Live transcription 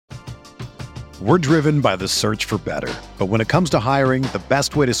We're driven by the search for better. But when it comes to hiring, the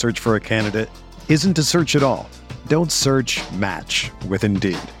best way to search for a candidate isn't to search at all. Don't search, match with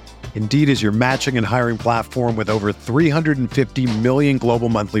Indeed. Indeed is your matching and hiring platform with over 350 million global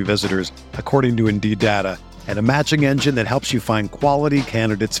monthly visitors, according to Indeed data, and a matching engine that helps you find quality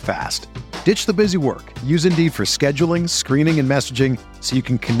candidates fast. Ditch the busy work. Use Indeed for scheduling, screening, and messaging so you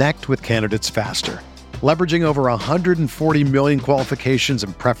can connect with candidates faster. Leveraging over 140 million qualifications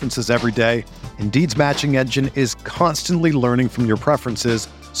and preferences every day, Indeed's matching engine is constantly learning from your preferences,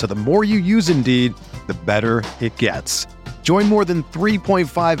 so the more you use Indeed, the better it gets. Join more than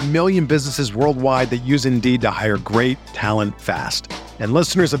 3.5 million businesses worldwide that use Indeed to hire great talent fast. And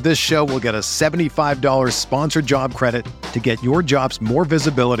listeners of this show will get a $75 sponsored job credit to get your jobs more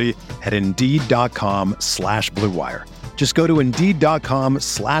visibility at Indeed.com/Blue Wire. Just go to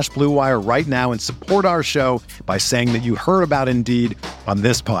Indeed.com/Blue Wire right now and support our show by saying that you heard about Indeed on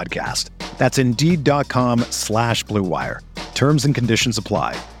this podcast. That's Indeed.com/Blue Wire. Terms and conditions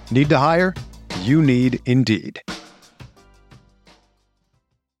apply. Need to hire? You need Indeed.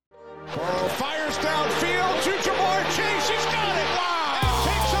 Fires downfield to Jamar Chase. He's got it. Wow. And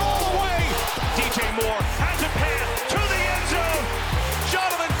takes it all the way. DJ Moore has a pass to the end zone.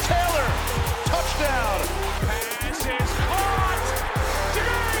 Jonathan Taylor. Touchdown. Pass is caught.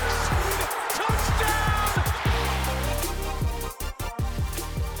 Diggs. Touchdown.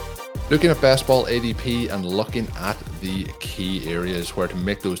 Looking at best ball ADP and looking at the key areas where to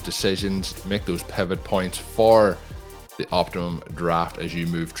make those decisions, make those pivot points for the optimum draft as you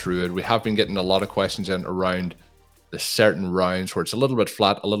move through it. We have been getting a lot of questions in around the certain rounds where it's a little bit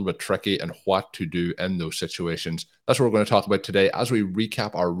flat, a little bit tricky, and what to do in those situations. That's what we're going to talk about today as we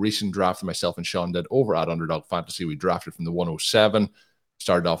recap our recent draft that myself and Sean did over at Underdog Fantasy. We drafted from the 107,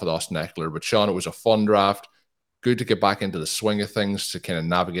 started off with Austin Eckler, but Sean, it was a fun draft. Good to get back into the swing of things, to kind of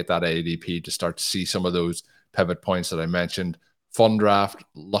navigate that ADP, to start to see some of those pivot points that I mentioned. Fun draft.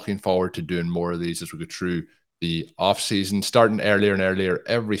 Looking forward to doing more of these as we go through the off-season, starting earlier and earlier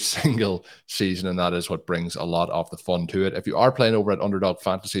every single season, and that is what brings a lot of the fun to it. If you are playing over at Underdog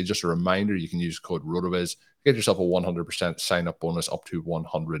Fantasy, just a reminder, you can use code ROTOVIZ, get yourself a 100% sign-up bonus up to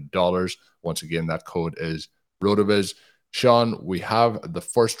 $100. Once again, that code is ROTOVIZ. Sean, we have the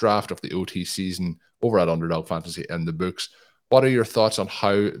first draft of the OT season over at Underdog Fantasy in the books. What are your thoughts on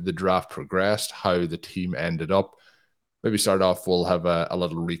how the draft progressed, how the team ended up? Maybe start off, we'll have a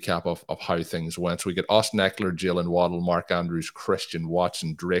little recap of how things went. So we get Austin Eckler, Jalen Waddle, Mark Andrews, Christian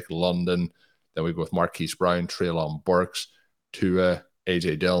Watson, Drake London. Then we go with Marquise Brown, Treylon Burks, Tua,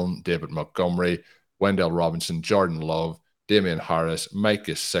 AJ Dillon, David Montgomery, Wendell Robinson, Jordan Love, Damian Harris, Mike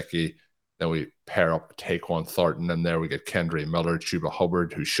Gesicki. Then we pair up Taquan Thornton, and there we get Kendre Miller, Chuba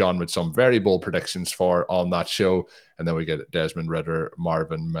Hubbard, who Sean made some very bold predictions for on that show. And then we get Desmond Ridder,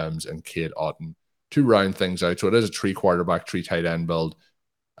 Marvin Mims, and Cade Otton to round things out. So it is a 3-quarterback, 3-tight end build.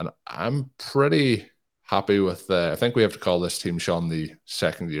 And I'm pretty happy with, I think we have to call this team, Sean, the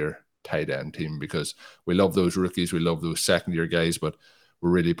second-year tight end team, because we love those rookies, we love those second-year guys, but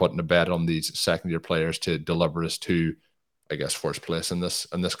we're really putting a bet on these second-year players to deliver us to, I guess, first place in this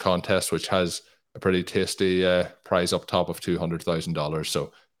contest, which has a pretty tasty prize up top of $200,000.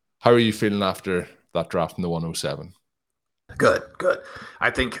 So how are you feeling after that draft in the 107? Good. I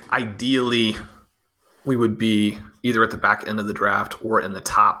think ideally we would be either at the back end of the draft or in the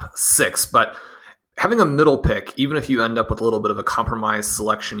top 6. But having a middle pick, even if you end up with a little bit of a compromise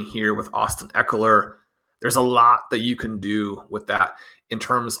selection here with Austin Eckler, there's a lot that you can do with that in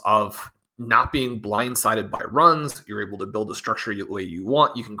terms of not being blindsided by runs. You're able to build a structure the way you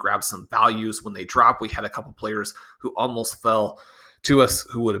want. You can grab some values when they drop. We had a couple players who almost fell to us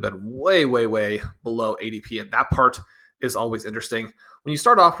who would have been way, way, way below ADP. And that part is always interesting. When you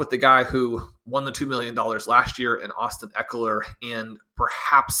start off with the guy who won the $2 million last year in Austin Eckler, and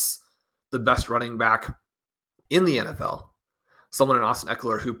perhaps the best running back in the NFL, someone in Austin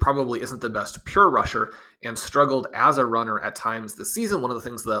Eckler who probably isn't the best pure rusher and struggled as a runner at times this season. One of the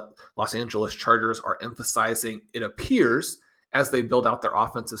things that Los Angeles Chargers are emphasizing, it appears, as they build out their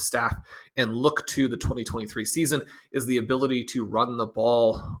offensive staff and look to the 2023 season, is the ability to run the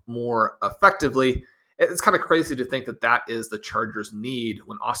ball more effectively. It's kind of crazy to think that that is the Chargers' need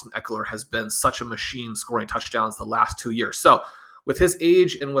when Austin Eckler has been such a machine scoring touchdowns the last 2 years. So with his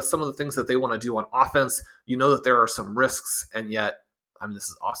age and with some of the things that they want to do on offense, you know that there are some risks. And yet, I mean, this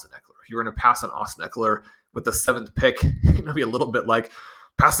is Austin Eckler. If you're going to pass on Austin Eckler with the 7th pick, it's going to be a little bit like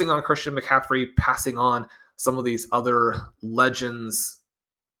passing on Christian McCaffrey, passing on some of these other legends.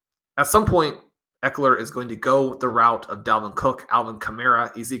 At some point, Eckler is going to go the route of Dalvin Cook, Alvin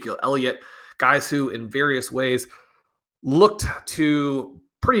Kamara, Ezekiel Elliott, guys who in various ways looked to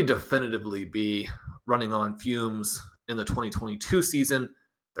pretty definitively be running on fumes in the 2022 season.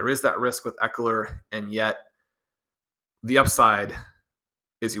 There is that risk with Eckler, and yet the upside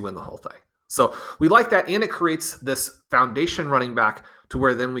is you win the whole thing. So we like that, and it creates this foundation running back to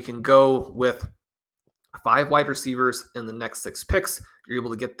where then we can go with 5 wide receivers in the next 6 picks. You're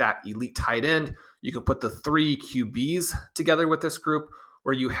able to get that elite tight end. You can put the 3 QBs together with this group,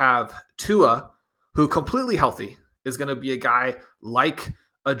 where you have Tua, who completely healthy is going to be a guy like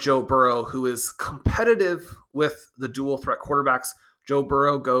a Joe Burrow who is competitive with the dual threat quarterbacks. Joe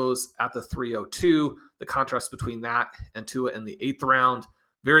Burrow goes at the 302. The contrast between that and Tua in the 8th round,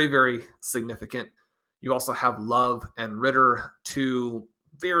 very, very significant. You also have Love and Ritter, 2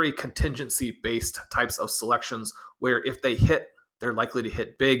 very contingency-based types of selections where if they hit, they're likely to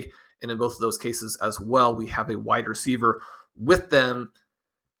hit big. And in both of those cases as well, we have a wide receiver with them.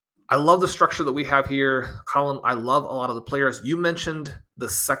 I love the structure that we have here, Colin. I love a lot of the players. You mentioned the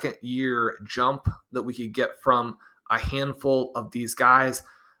second-year jump that we could get from a handful of these guys.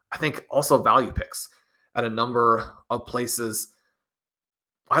 I think also value picks at a number of places.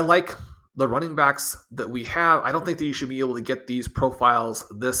 I like the running backs that we have. I don't think that you should be able to get these profiles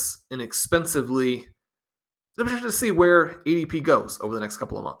this inexpensively. I'm interested to see where ADP goes over the next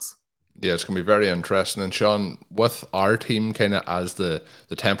couple of months. Yeah, it's going to be very interesting. And Sean, with our team kind of as the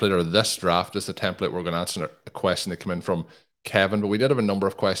template, or this draft is the template, we're going to answer a question that came in from Kevin. But we did have a number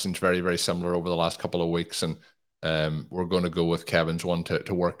of questions very, very similar over the last couple of weeks. And we're going to go with Kevin's one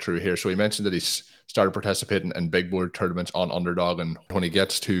to work through here. So he mentioned that he's started participating in big board tournaments on Underdog. And when he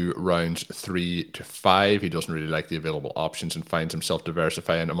gets to rounds 3 to 5, he doesn't really like the available options and finds himself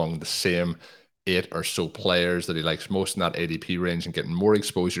diversifying among the same 8 or so players that he likes most in that ADP range and getting more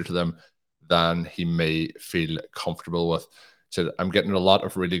exposure to them than he may feel comfortable with. So I'm getting a lot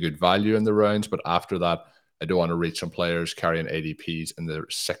of really good value in the rounds, but after that, I don't want to reach some players carrying ADPs in the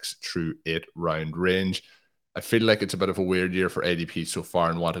 6 through 8 round range. I feel like it's a bit of a weird year for ADP so far,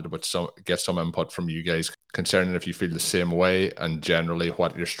 and wanted to get some input from you guys concerning if you feel the same way, and generally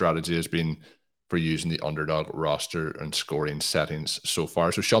what your strategy has been for using the Underdog roster and scoring settings so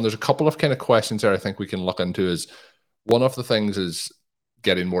far. So Sean, there's a couple of kind of questions there I think we can look into. Is one of the things is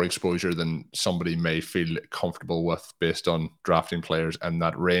getting more exposure than somebody may feel comfortable with based on drafting players in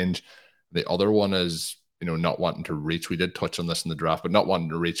that range. The other one is, not wanting to reach, we did touch on this in the draft, but not wanting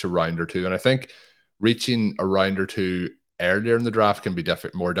to reach a round or two. And I think reaching a round or two earlier in the draft can be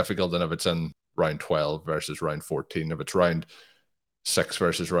more difficult than if it's in round 12 versus round 14. If it's round 6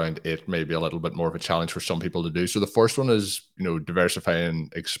 versus round 8, maybe a little bit more of a challenge for some people to do. So the first one is,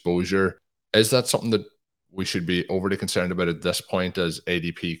 diversifying exposure. Is that something that we should be overly concerned about at this point as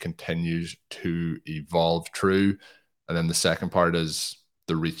ADP continues to evolve through? And then the second part is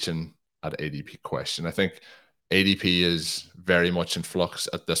the reaching at ADP question. I think ADP is very much in flux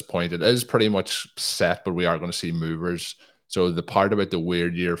at this point. It is pretty much set, but we are going to see movers. So the part about the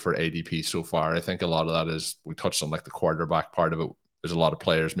weird year for ADP so far, I think a lot of that is, we touched on like the quarterback part of it. There's a lot of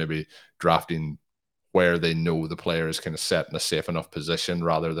players maybe drafting where they know the player is kind of set in a safe enough position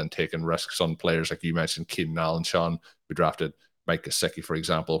rather than taking risks on players like you mentioned, Keenan Allen, Sean. We drafted Mike Gesicki, for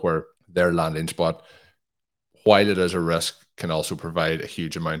example, where their landing spot, while it is a risk, can also provide a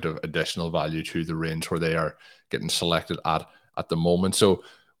huge amount of additional value to the range where they are getting selected at the moment. So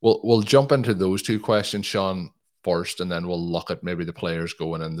we'll jump into those two questions, Sean, first, and then we'll look at maybe the players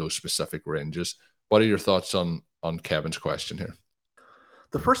going in those specific ranges. What are your thoughts on Kevin's question here?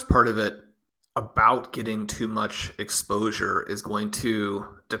 The first part of it about getting too much exposure is going to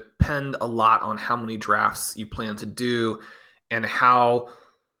depend a lot on how many drafts you plan to do and how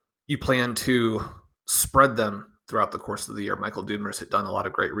you plan to spread them throughout the course of the year. Michael Dudmers had done a lot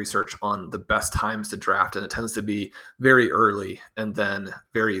of great research on the best times to draft, and it tends to be very early and then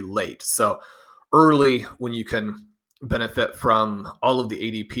very late. So early, when you can benefit from all of the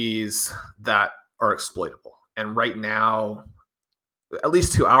ADPs that are exploitable. And right now, at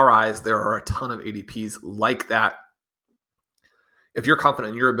least to our eyes, there are a ton of ADPs like that. If you're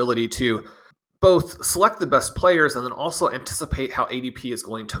confident in your ability to both select the best players and then also anticipate how ADP is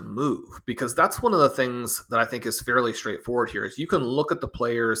going to move, because that's one of the things that I think is fairly straightforward here, is you can look at the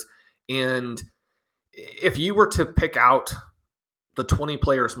players, and if you were to pick out the 20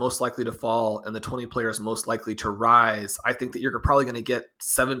 players most likely to fall and the 20 players most likely to rise, I think that you're probably going to get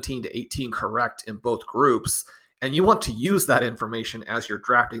 17 to 18 correct in both groups. And you want to use that information as you're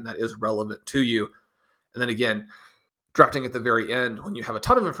drafting that is relevant to you. And then again, drafting at the very end, when you have a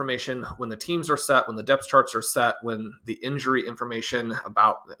ton of information, when the teams are set, when the depth charts are set, when the injury information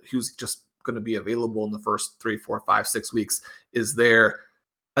about who's just going to be available in the first 3, 4, 5, 6 weeks is there,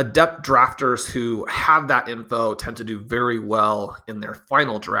 adept drafters who have that info tend to do very well in their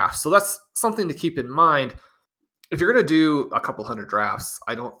final draft. So that's something to keep in mind. If you're going to do a couple hundred drafts,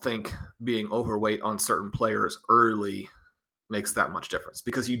 I don't think being overweight on certain players early makes that much difference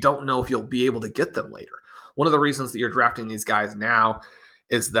because you don't know if you'll be able to get them later. One of the reasons that you're drafting these guys now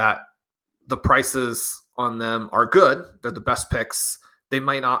is that the prices on them are good. They're the best picks. They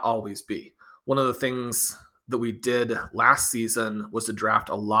might not always be. One of the things that we did last season was to draft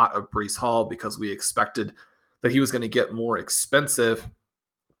a lot of Breece Hall because we expected that he was going to get more expensive.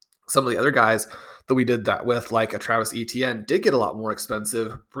 Some of the other guys that we did that with, like a Travis Etienne, did get a lot more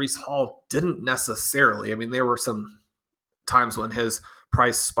expensive. Breece Hall didn't necessarily. I mean, there were some times when his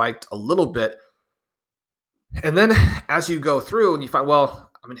price spiked a little bit. And then as you go through and you find,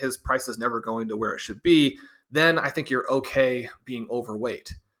 well, I mean, his price is never going to where it should be, then I think you're okay being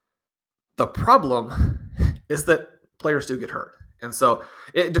overweight. The problem is that players do get hurt. And so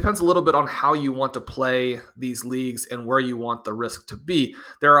it depends a little bit on how you want to play these leagues and where you want the risk to be.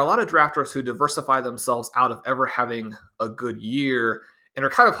 There are a lot of drafters who diversify themselves out of ever having a good year and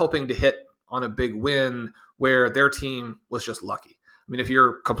are kind of hoping to hit on a big win where their team was just lucky. I mean, if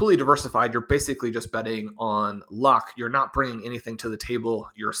you're completely diversified, you're basically just betting on luck. You're not bringing anything to the table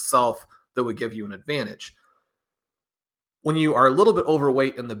yourself that would give you an advantage. When you are a little bit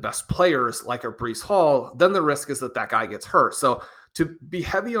overweight in the best players, like a Breece Hall, then the risk is that that guy gets hurt. So to be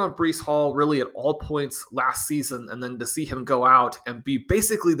heavy on Breece Hall really at all points last season, and then to see him go out and be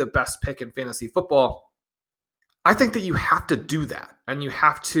basically the best pick in fantasy football, I think that you have to do that. And you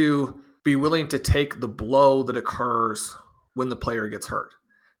have to be willing to take the blow that occurs when the player gets hurt.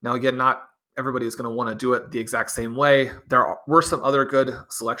 Now, again, not everybody is going to want to do it the exact same way. There were some other good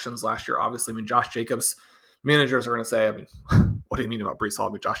selections last year. Obviously, I mean, Josh Jacobs, managers are going to say, I mean, what do you mean about Breece Hall?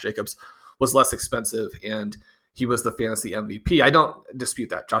 I mean, Josh Jacobs was less expensive and he was the fantasy MVP. I don't dispute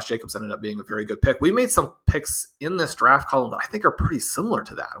that. Josh Jacobs ended up being a very good pick. We made some picks in this draft column that I think are pretty similar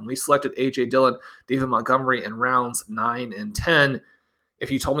to that. And we selected A.J. Dillon, David Montgomery in rounds 9 and 10. If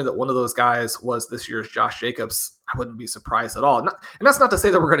you told me that one of those guys was this year's Josh Jacobs, I wouldn't be surprised at all. And that's not to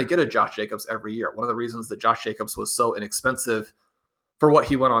say that we're going to get a Josh Jacobs every year. One of the reasons that Josh Jacobs was so inexpensive for what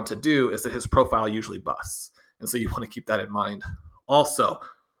he went on to do is that his profile usually busts. And so you want to keep that in mind also.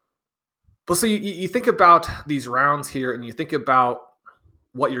 But so you think about these rounds here and you think about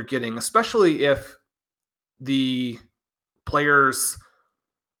what you're getting, especially if the players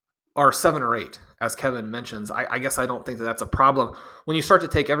are 7 or 8, as Kevin mentions. I guess I don't think that that's a problem. When you start to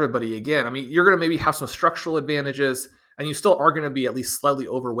take everybody again, I mean, you're going to maybe have some structural advantages and you still are going to be at least slightly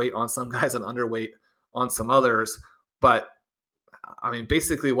overweight on some guys and underweight on some others. But I mean,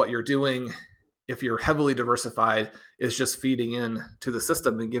 basically what you're doing, if you're heavily diversified, is just feeding in to the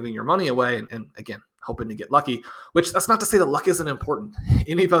system and giving your money away. And again, hoping to get lucky, which that's not to say that luck isn't important.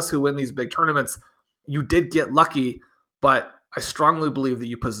 Any of us who win these big tournaments, you did get lucky, but I strongly believe that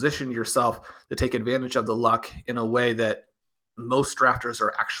you position yourself to take advantage of the luck in a way that most drafters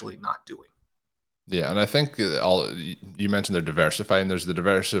are actually not doing. Yeah, and I think you mentioned they're diversifying. There's the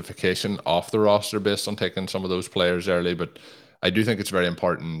diversification off the roster based on taking some of those players early, but I do think it's very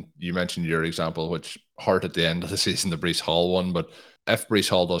important. You mentioned your example, which hurt at the end of the season, the Breece Hall one, but if Breece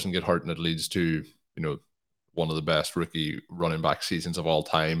Hall doesn't get hurt and it leads to, one of the best rookie running back seasons of all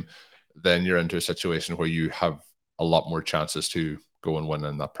time, then you're into a situation where you have a lot more chances to go and win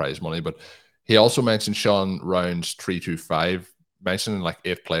in that prize money. But he also mentioned, Sean, rounds 3 to 5, mentioning like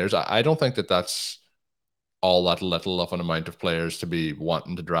 8 players. I don't think that that's all that little of an amount of players to be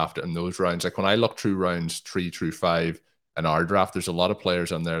wanting to draft in those rounds. Like when I look through rounds 3 through 5 in our draft, there's a lot of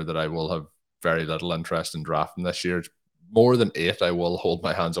players in there that I will have very little interest in drafting this year. More than 8, I will hold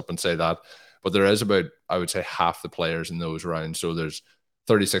my hands up and say that. But there is about, I would say, half the players in those rounds. So there's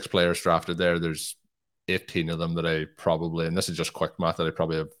 36 players drafted there. There's 18 of them that I probably, and this is just quick math, that I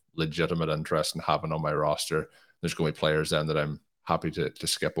probably have legitimate interest in having on my roster. There's going to be players then that I'm happy to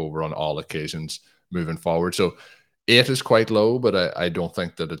skip over on all occasions moving forward. So 8 is quite low, but I don't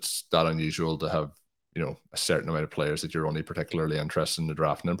think that it's that unusual to have, a certain amount of players that you're only particularly interested in the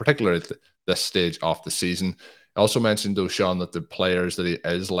draft, and particularly at this stage of the season. I also mentioned, though, Sean, that the players that he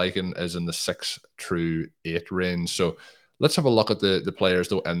is liking is in the 6 through 8 range. So let's have a look at the players,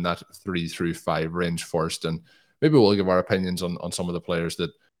 though, in that 3 through 5 range first, and maybe we'll give our opinions on some of the players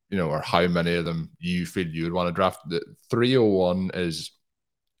that, or how many of them you feel you would want to draft. The 301 is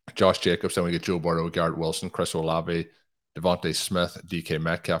Josh Jacobs, then we get Joe Burrow, Garrett Wilson, Chris Olave, Devontae Smith, DK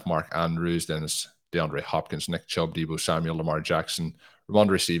Metcalf, Mark Andrews, then it's DeAndre Hopkins, Nick Chubb, Deebo Samuel, Lamar Jackson,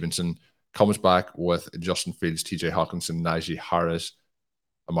 Ramondre Stevenson, comes back with Justin Fields, TJ Hawkinson, Najee Harris,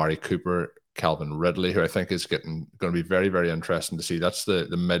 Amari Cooper, Calvin Ridley, who I think is going to be very, very interesting to see. That's the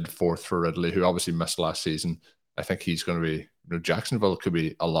mid-fourth for Ridley, who obviously missed last season. I think he's going to be, Jacksonville could be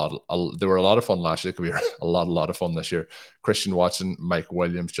they were a lot of fun last year. It could be a lot of fun this year. Christian Watson, Mike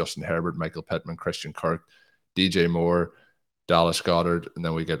Williams, Justin Herbert, Michael Pittman, Christian Kirk, DJ Moore, Dallas Goedert, and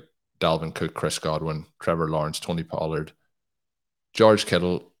then we get Dalvin Cook, Chris Godwin, Trevor Lawrence, Tony Pollard, George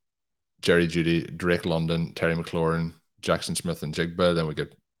Kittle, Jerry Jeudy, Drake London, Terry McLaurin, Jackson Smith and Jigba. Then we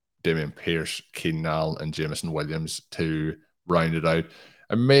get Dameon Pierce, Keenan Allen, and Jameson Williams to round it out.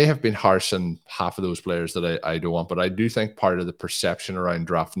 I may have been harsh on half of those players that I don't want, but I do think part of the perception around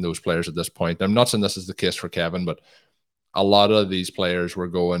drafting those players at this point, I'm not saying this is the case for Kevin, but a lot of these players were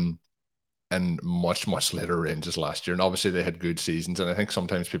going in much, much later ranges last year. And obviously they had good seasons. And I think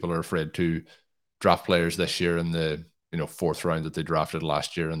sometimes people are afraid to draft players this year in the, fourth round that they drafted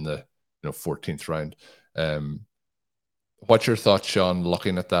last year in the, 14th round. What's your thoughts, Sean,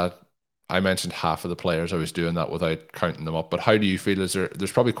 looking at that? I mentioned half of the players. I was doing that without counting them up. But how do you feel?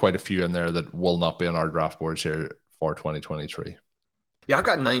 There's probably quite a few in there that will not be on our draft boards here for 2023. Yeah, I've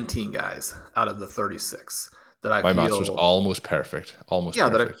got 19 guys out of the 36 that I My feel... maths was almost perfect.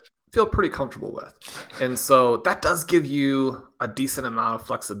 That I feel pretty comfortable with. And so that does give you a decent amount of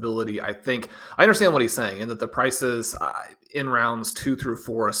flexibility, I think. I understand what he's saying, and that the prices in rounds 2 through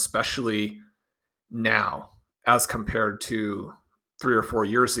 4, especially now, as compared to 3 or 4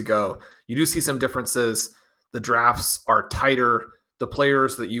 years ago, you do see some differences. The drafts are tighter. The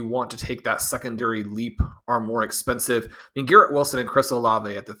players that you want to take that secondary leap are more expensive. I mean, Garrett Wilson and Chris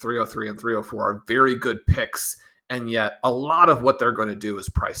Olave at the 303 and 304 are very good picks, and yet a lot of what they're going to do is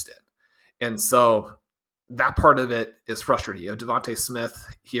priced in. And so that part of it is frustrating. You have Devontae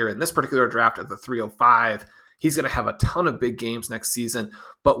Smith here in this particular draft at the 305. He's going to have a ton of big games next season.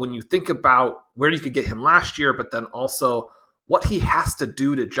 But when you think about where you could get him last year, but then also what he has to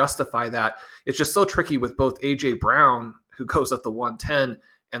do to justify that, it's just so tricky with both A.J. Brown, who goes at the 110,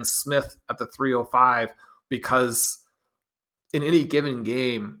 and Smith at the 305, because in any given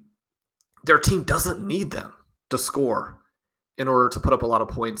game, their team doesn't need them to score in order to put up a lot of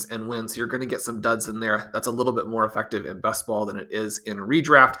points and win. So you're going to get some duds in there. That's a little bit more effective in best ball than it is in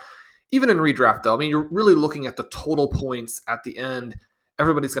redraft. Even in redraft, though, I mean, you're really looking at the total points at the end.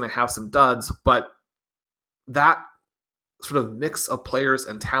 Everybody's going to have some duds, but that sort of mix of players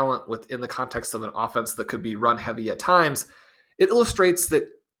and talent within the context of an offense that could be run heavy at times, it illustrates that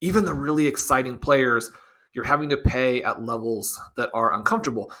even the really exciting players, you're having to pay at levels that are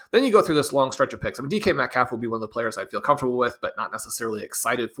uncomfortable. Then you go through this long stretch of picks. I mean, DK Metcalf will be one of the players I feel comfortable with, but not necessarily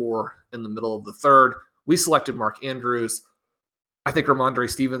excited for in the middle of the third. We selected Mark Andrews. I think Ramondre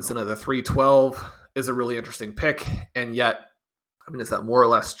Stevenson at the 312 is a really interesting pick. And yet, I mean, is that more or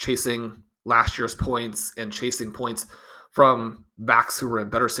less chasing last year's points and chasing points from backs who were in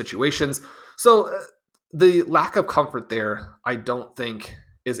better situations? So the lack of comfort there, I don't think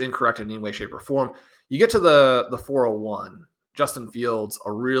is incorrect in any way, shape, or form. You get to the 401, Justin Fields,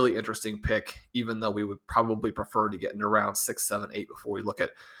 a really interesting pick, even though we would probably prefer to get into round 6, 7, 8 before we look at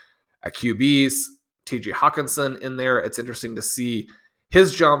QBs. TJ Hawkinson in there. It's interesting to see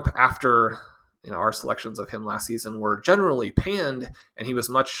his jump after our selections of him last season were generally panned, and he was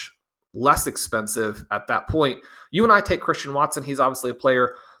much less expensive at that point. You and I take Christian Watson. He's obviously a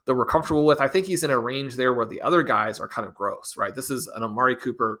player that we're comfortable with. I think he's in a range there where the other guys are kind of gross, right? This is an Amari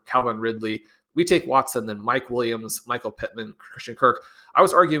Cooper, Calvin Ridley. We take Watson, then Mike Williams, Michael Pittman, Christian Kirk. I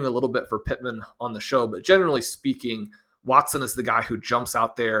was arguing a little bit for Pittman on the show, but generally speaking, Watson is the guy who jumps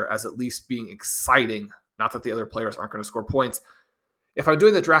out there as at least being exciting. Not that the other players aren't going to score points. If I'm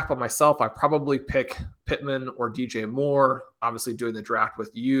doing the draft by myself, I probably pick Pittman or DJ Moore. Obviously, doing the draft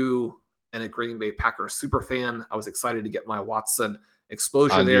with you and a Green Bay Packers super fan, I was excited to get my Watson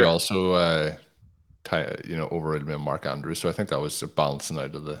exposure and there. You also, overrated me on Mark Andrews, so I think that was a balancing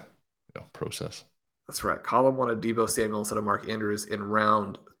out of the process. That's right. Colin wanted Deebo Samuel instead of Mark Andrews in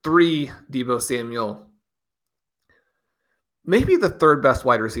round 3. Deebo Samuel, maybe the third best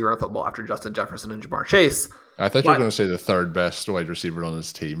wide receiver in football after Justin Jefferson and Jamar Chase. I thought you were going to say the third best wide receiver on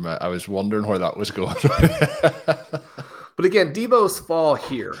his team. I was wondering where that was going. But again, Deebo's fall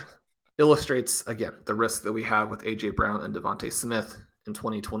here illustrates, again, the risk that we have with A.J. Brown and Devontae Smith in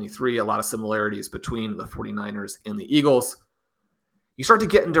 2023. A lot of similarities between the 49ers and the Eagles. You start to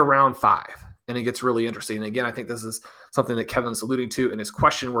get into round 5, and it gets really interesting. And again, I think this is something that Kevin's alluding to in his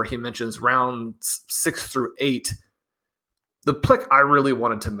question where he mentions rounds 6 through 8. The pick I really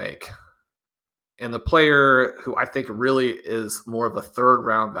wanted to make, and the player who I think really is more of a third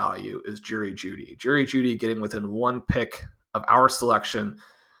round value, is Jerry Jeudy. Jerry Jeudy getting within one pick of our selection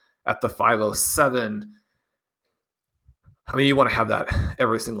at the 507. I mean, you want to have that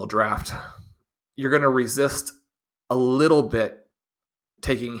every single draft. you're going to resist a little bit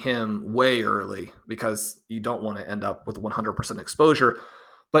taking him way early because you don't want to end up with 100% exposure.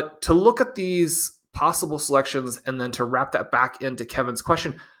 But to look at these possible selections and then to wrap that back into Kevin's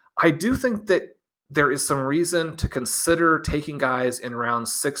question, I do think that there is some reason to consider taking guys in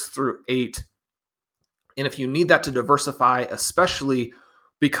rounds 6 through 8. And if you need that to diversify, especially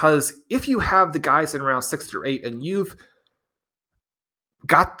because if you have the guys in round 6 through 8 and you've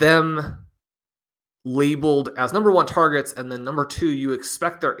got them labeled as number 1 targets, and then number 2, you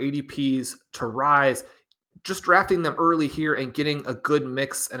expect their ADPs to rise, just drafting them early here and getting a good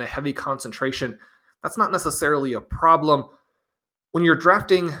mix and a heavy concentration, that's not necessarily a problem. When you're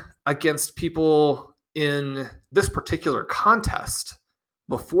drafting against people in this particular contest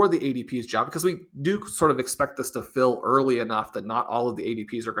before the ADP's job, because we do sort of expect this to fill early enough that not all of the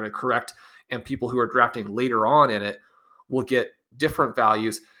ADPs are going to correct, and people who are drafting later on in it will get different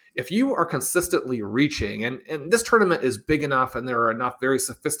values. If you are consistently reaching, and this tournament is big enough and there are enough very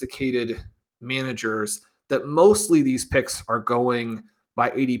sophisticated managers that mostly these picks are going by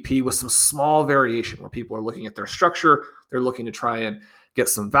ADP with some small variation where people are looking at their structure, they're looking to try and get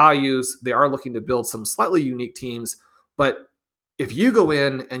some values, they are looking to build some slightly unique teams. But if you go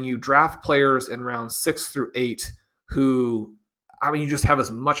in and you draft players in rounds 6 through 8 who, you just have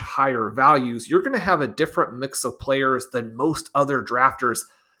as much higher values, you're going to have a different mix of players than most other drafters.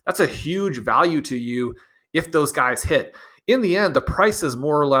 That's a huge value to you if those guys hit. In the end, the price is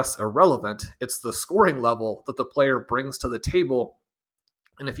more or less irrelevant. It's the scoring level that the player brings to the table.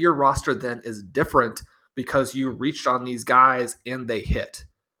 And if your roster then is different because you reached on these guys and they hit,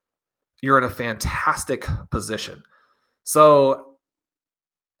 you're in a fantastic position. So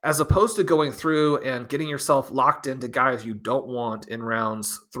as opposed to going through and getting yourself locked into guys you don't want in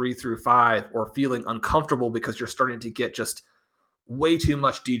rounds 3 through 5, or feeling uncomfortable because you're starting to get just way too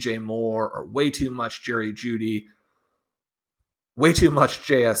much DJ Moore or way too much Jerry Jeudy, way too much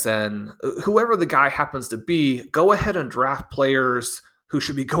JSN, whoever the guy happens to be, go ahead and draft players who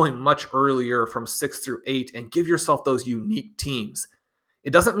should be going much earlier from 6 through 8 and give yourself those unique teams.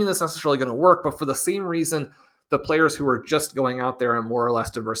 It doesn't mean that's necessarily going to work, but for the same reason, the players who are just going out there and more or less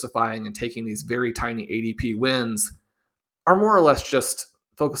diversifying and taking these very tiny ADP wins are more or less just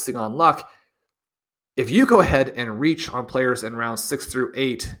focusing on luck. If you go ahead and reach on players in rounds 6 through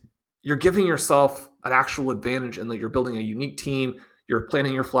 8, you're giving yourself an actual advantage in that you're building a unique team. You're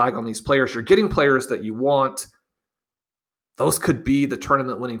planting your flag on these players. You're getting players that you want. Those could be the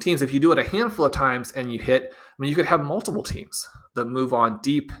tournament winning teams. If you do it a handful of times and you hit, you could have multiple teams that move on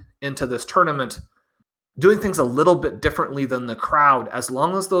deep into this tournament, doing things a little bit differently than the crowd, as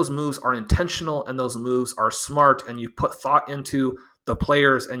long as those moves are intentional and those moves are smart and you put thought into the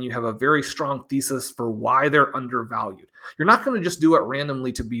players and you have a very strong thesis for why they're undervalued. You're not going to just do it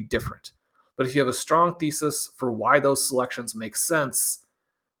randomly to be different. But if you have a strong thesis for why those selections make sense,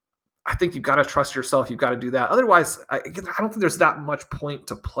 I think you've got to trust yourself. You've got to do that. Otherwise, I don't think there's that much point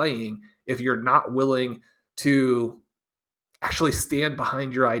to playing if you're not willing to actually stand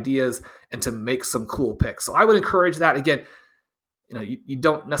behind your ideas and to make some cool picks. So I would encourage that. Again, you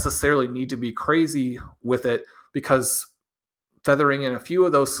don't necessarily need to be crazy with it, because feathering in a few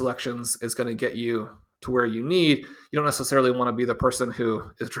of those selections is going to get you to where you need. You don't necessarily want to be the person who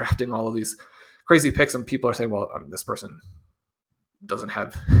is drafting all of these crazy picks and people are saying, well, this person doesn't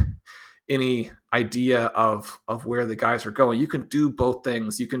have any idea of where the guys are going. You can do both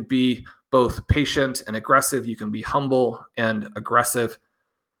things. You can be both patient and aggressive. You can be humble and aggressive.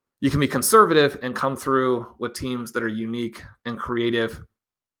 You can be conservative and come through with teams that are unique and creative.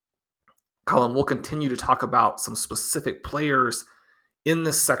 Colin, we'll continue to talk about some specific players in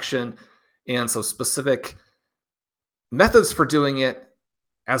this section and some specific methods for doing it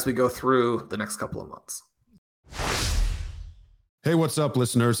as we go through the next couple of months. Hey, what's up,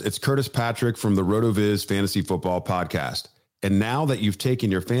 listeners? It's Curtis Patrick from the RotoViz Fantasy Football Podcast. And now that you've taken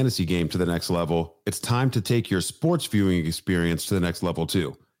your fantasy game to the next level, it's time to take your sports viewing experience to the next level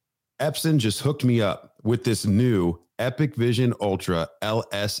too. Epson just hooked me up with this new Epic Vision Ultra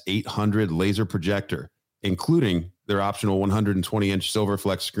LS800 laser projector, including their optional 120-inch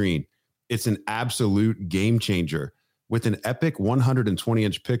Silverflex screen. It's an absolute game changer. With an Epic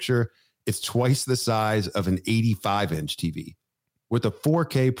 120-inch picture, it's twice the size of an 85-inch TV. With a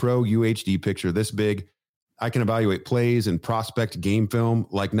 4K Pro UHD picture this big, I can evaluate plays and prospect game film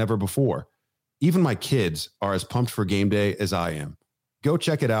like never before. Even my kids are as pumped for game day as I am. Go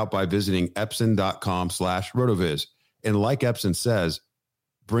check it out by visiting Epson.com/RotoViz. And like Epson says,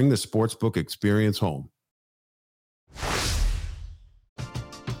 bring the sportsbook experience home.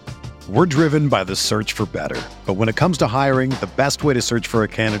 We're driven by the search for better. But when it comes to hiring, the best way to search for a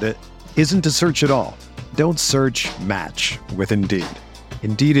candidate isn't to search at all. Don't search, match with Indeed.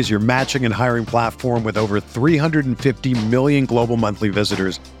 Indeed is your matching and hiring platform with over 350 million global monthly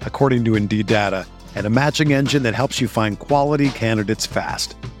visitors, according to Indeed data, and a matching engine that helps you find quality candidates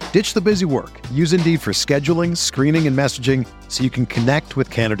fast. Ditch the busy work. Use Indeed for scheduling, screening, and messaging so you can connect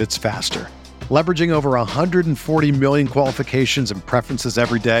with candidates faster. Leveraging over 140 million qualifications and preferences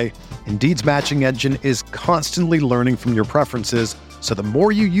every day, Indeed's matching engine is constantly learning from your preferences, so the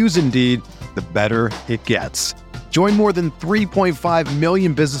more you use Indeed, the better it gets. Join more than 3.5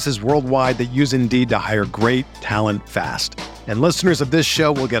 million businesses worldwide that use Indeed to hire great talent fast. And listeners of this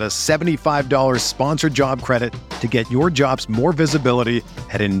show will get a $75 sponsored job credit to get your jobs more visibility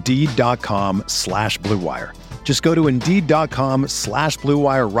at Indeed.com/Blue Wire. Just go to Indeed.com/Blue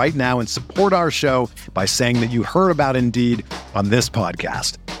Wire right now and support our show by saying that you heard about Indeed on this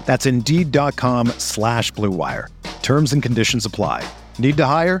podcast. That's Indeed.com/Blue Wire. Terms and conditions apply. Need to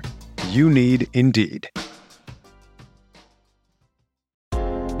hire? You need Indeed.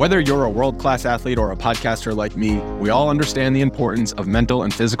 Whether you're a world-class athlete or a podcaster like me, we all understand the importance of mental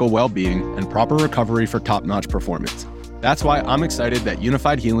and physical well-being and proper recovery for top-notch performance. That's why I'm excited that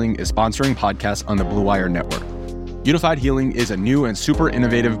Unified Healing is sponsoring podcasts on the Blue Wire Network. Unified Healing is a new and super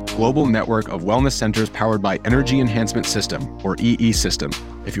innovative global network of wellness centers powered by Energy Enhancement System, or EE System.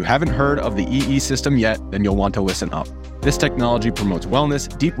 If you haven't heard of the EE System yet, then you'll want to listen up. This technology promotes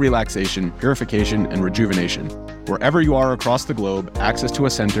wellness, deep relaxation, purification, and rejuvenation. Wherever you are across the globe, access to a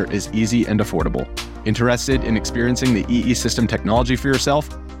center is easy and affordable. Interested in experiencing the EE System technology for yourself?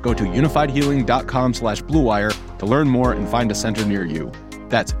 Go to unifiedhealing.com/Blue Wire to learn more and find a center near you.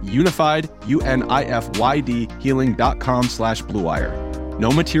 That's unified, UNIFYD, healing.com/Blue Wire. No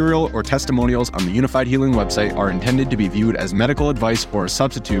material or testimonials on the Unified Healing website are intended to be viewed as medical advice or a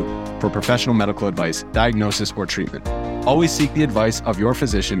substitute for professional medical advice, diagnosis, or treatment. Always seek the advice of your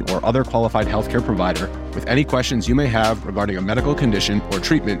physician or other qualified healthcare provider with any questions you may have regarding a medical condition or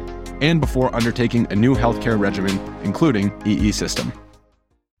treatment and before undertaking a new healthcare regimen, including EE System.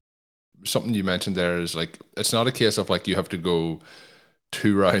 Something you mentioned there is like, it's not a case of like you have to go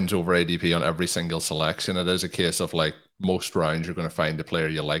 2 rounds over ADP on every single selection. It is a case of like most rounds you're going to find a player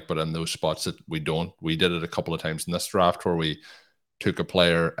you like, but in those spots that we don't. We did it a couple of times in this draft where we took a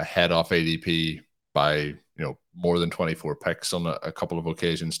player ahead off ADP by more than 24 picks on a couple of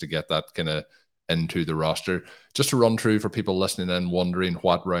occasions to get that kind of into the roster. Just to run through for people listening in wondering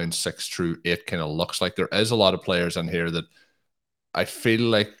what round 6 through 8 kind of looks like, there is a lot of players in here that I feel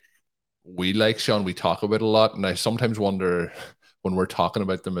like we like, Sean, we talk about a lot, and I sometimes wonder when we're talking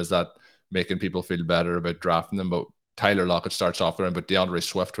about them, is that making people feel better about drafting them? But Tyler Lockett starts off there, but DeAndre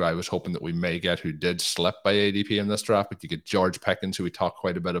Swift, who I was hoping that we may get, who did slip by ADP in this draft, but you get George Pickens, who we talked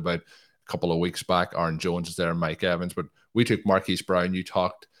quite a bit about a couple of weeks back. Aaron Jones is there, Mike Evans, but we took Marquise Brown. You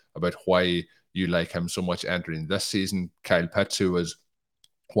talked about why you like him so much entering this season. Kyle Pitts, who was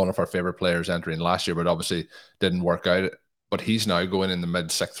one of our favorite players entering last year, but obviously didn't work out. But he's now going in the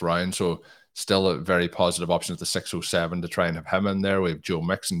mid-6th round, so still a very positive option at the 607 to try and have him in there. We have Joe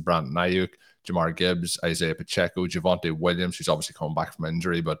Mixon, Brandon Ayuk, Jamar Gibbs, Isaiah Pacheco, Javonte Williams, who's obviously coming back from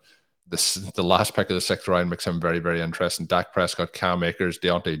injury, but the last pick of the 6th round makes him very, very interesting. Dak Prescott, Cam Akers,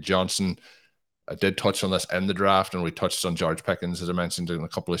 Deontay Johnson. I did touch on this in the draft, and we touched on George Pickens, as I mentioned in a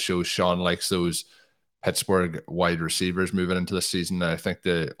couple of shows. Sean likes those Pittsburgh wide receivers moving into the season. And I think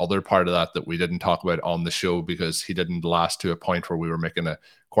the other part of that we didn't talk about on the show because he didn't last to a point where we were making a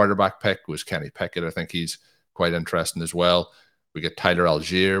quarterback pick was Kenny Pickett. I think he's quite interesting as well. We get Tyler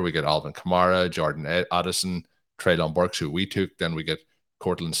Algier, we get Alvin Kamara, Jordan Addison, Treylon Burks, who we took. Then we get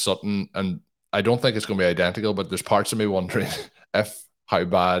Cortland Sutton. And I don't think it's going to be identical, but there's parts of me wondering if how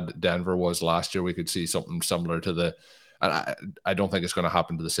bad Denver was last year, we could see something similar to the, and I don't think it's going to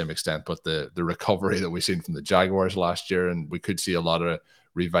happen to the same extent, but the recovery that we've seen from the Jaguars last year, and we could see a lot of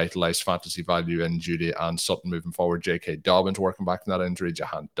revitalized fantasy value in Judy and Sutton moving forward. J.K. Dobbins working back from that injury,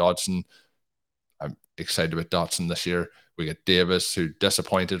 Jahan Dodson. I'm excited about Dotson this year. We get Davis, who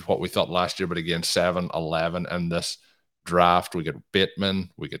disappointed what we thought last year, but again, 7-11 in this draft. We get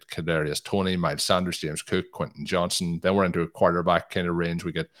Bateman, we get Kadarius Toney, Miles Sanders, James Cook, Quentin Johnson. Then we're into a quarterback kind of range.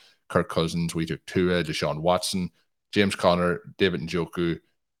 We get Kirk Cousins, we took Tua, Deshaun Watson, James Conner, David Njoku,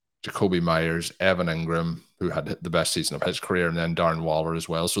 Jacoby Myers, Evan Ingram, who had the best season of his career, and then Darren Waller as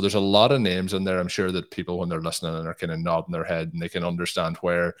well. So there's a lot of names in there. I'm sure that people, when they're listening, are kind of nodding their head and they can understand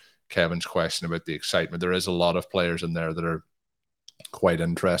where Kevin's question about the excitement. There is a lot of players in there that are quite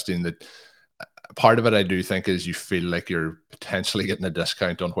interesting. That part of it, I do think, is you feel like you're potentially getting a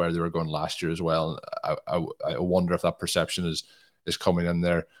discount on where they were going last year as well. I wonder if that perception is coming in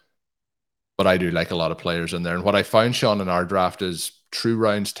there. But I do like a lot of players in there. And what I found, Sean, in our draft is through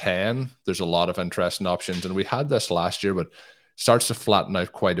rounds 10, there's a lot of interesting options. And we had this last year, but starts to flatten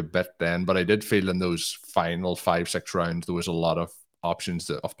out quite a bit then. But I did feel in those final 5-6 rounds, there was a lot of options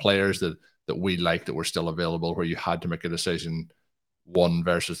of players that we liked that were still available, where you had to make a decision one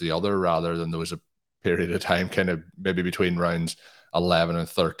versus the other, rather than there was a period of time kind of maybe between rounds 11 and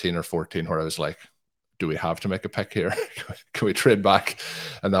 13 or 14 where I was like, do we have to make a pick here? Can we trade back?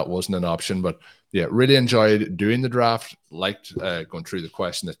 And that wasn't an option. But yeah, really enjoyed doing the draft. Liked going through the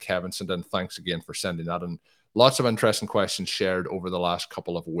question that Kevin sent in. Thanks again for sending that. And lots of interesting questions shared over the last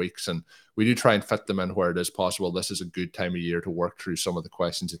couple of weeks. And we do try and fit them in where it is possible. This is a good time of year to work through some of the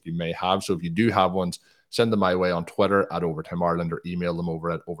questions that you may have. So if you do have ones, send them my way on Twitter at Overtime Ireland, or email them over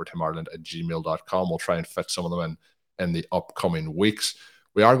at overtimeireland@gmail.com. We'll try and fit some of them in the upcoming weeks.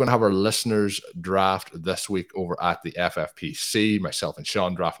 We are going to have our listeners draft this week over at the FFPC. Myself and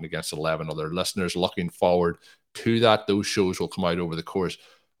Sean drafting against 11 other listeners. Looking forward to that. Those shows will come out over the course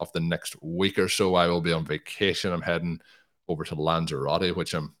of the next week or so. I will be on vacation. I'm heading over to Lanzarote,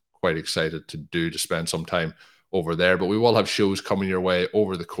 which I'm quite excited to do, to spend some time over there. But we will have shows coming your way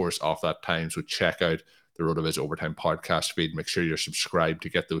over the course of that time. So check out the RotoViz Overtime podcast feed. Make sure you're subscribed to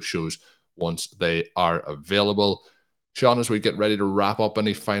get those shows once they are available. Sean, as we get ready to wrap up,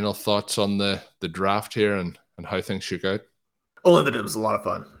 any final thoughts on the draft here and how things shook out? Only that it was a lot of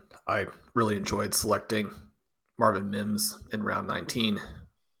fun. I really enjoyed selecting Marvin Mims in round 19.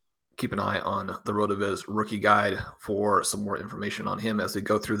 Keep an eye on the RotoViz rookie guide for some more information on him as we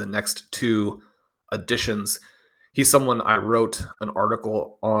go through the next 2 editions. He's someone I wrote an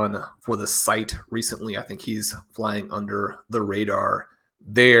article on for the site recently. I think he's flying under the radar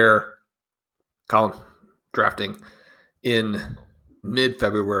there. Colin, drafting in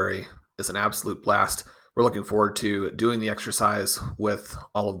mid-February is an absolute blast. We're looking forward to doing the exercise with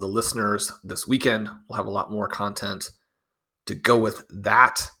all of the listeners this weekend. We'll have a lot more content to go with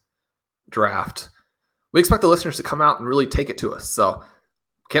that draft. We expect the listeners to come out and really take it to us. So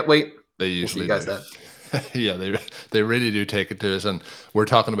can't wait. They usually we'll see you guys then. Yeah, they really do take it to us. And we're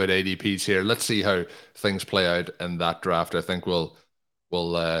talking about ADPs here. Let's see how things play out in that draft. I think we'll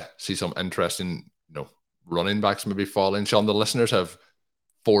see some interesting, running backs maybe falling. Sean, the listeners have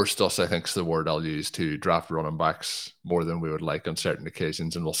forced us, I think is the word I'll use, to draft running backs more than we would like on certain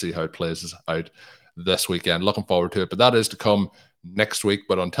occasions, and we'll see how it plays out this weekend. Looking forward to it, but that is to come next week.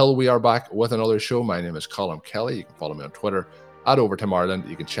 But until we are back with another show, my name is Colin Kelly. You can follow me on Twitter at Overtime Ireland.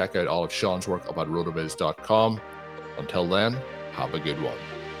 You can check out all of Sean's work up at rotoviz.com. Until then, have a good one.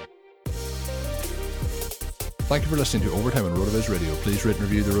 Thank you for listening to Overtime on RotoViz Radio. Please rate and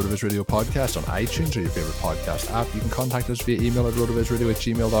review the RotoViz Radio podcast on iTunes or your favorite podcast app. You can contact us via email at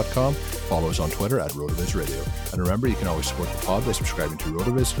rotovizradio@gmail.com. Follow us on Twitter at RotoViz Radio. And remember, you can always support the pod by subscribing to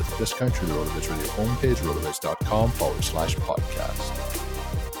RotoViz with a discount through the RotoViz Radio homepage, rotoviz.com/podcast.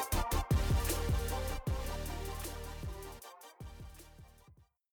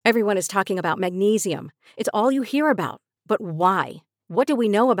 Everyone is talking about magnesium. It's all you hear about. But why? What do we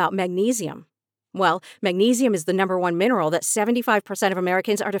know about magnesium? Well, magnesium is the #1 mineral that 75% of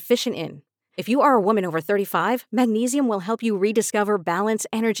Americans are deficient in. If you are a woman over 35, magnesium will help you rediscover balance,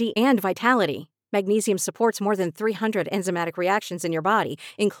 energy, and vitality. Magnesium supports more than 300 enzymatic reactions in your body,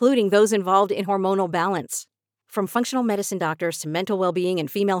 including those involved in hormonal balance. From functional medicine doctors to mental well-being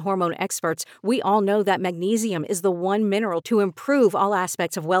and female hormone experts, we all know that magnesium is the one mineral to improve all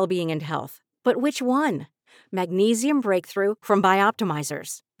aspects of well-being and health. But which one? Magnesium Breakthrough from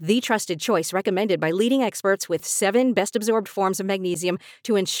Bioptimizers, the trusted choice recommended by leading experts with 7 best-absorbed forms of magnesium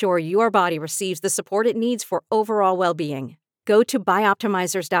to ensure your body receives the support it needs for overall well-being. Go to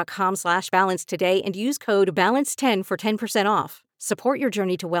bioptimizers.com/balance today and use code BALANCE10 for 10% off. Support your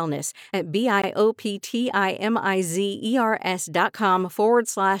journey to wellness at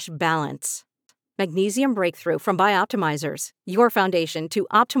bioptimizers.com/balance. Magnesium Breakthrough from Bioptimizers, your foundation to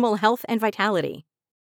optimal health and vitality.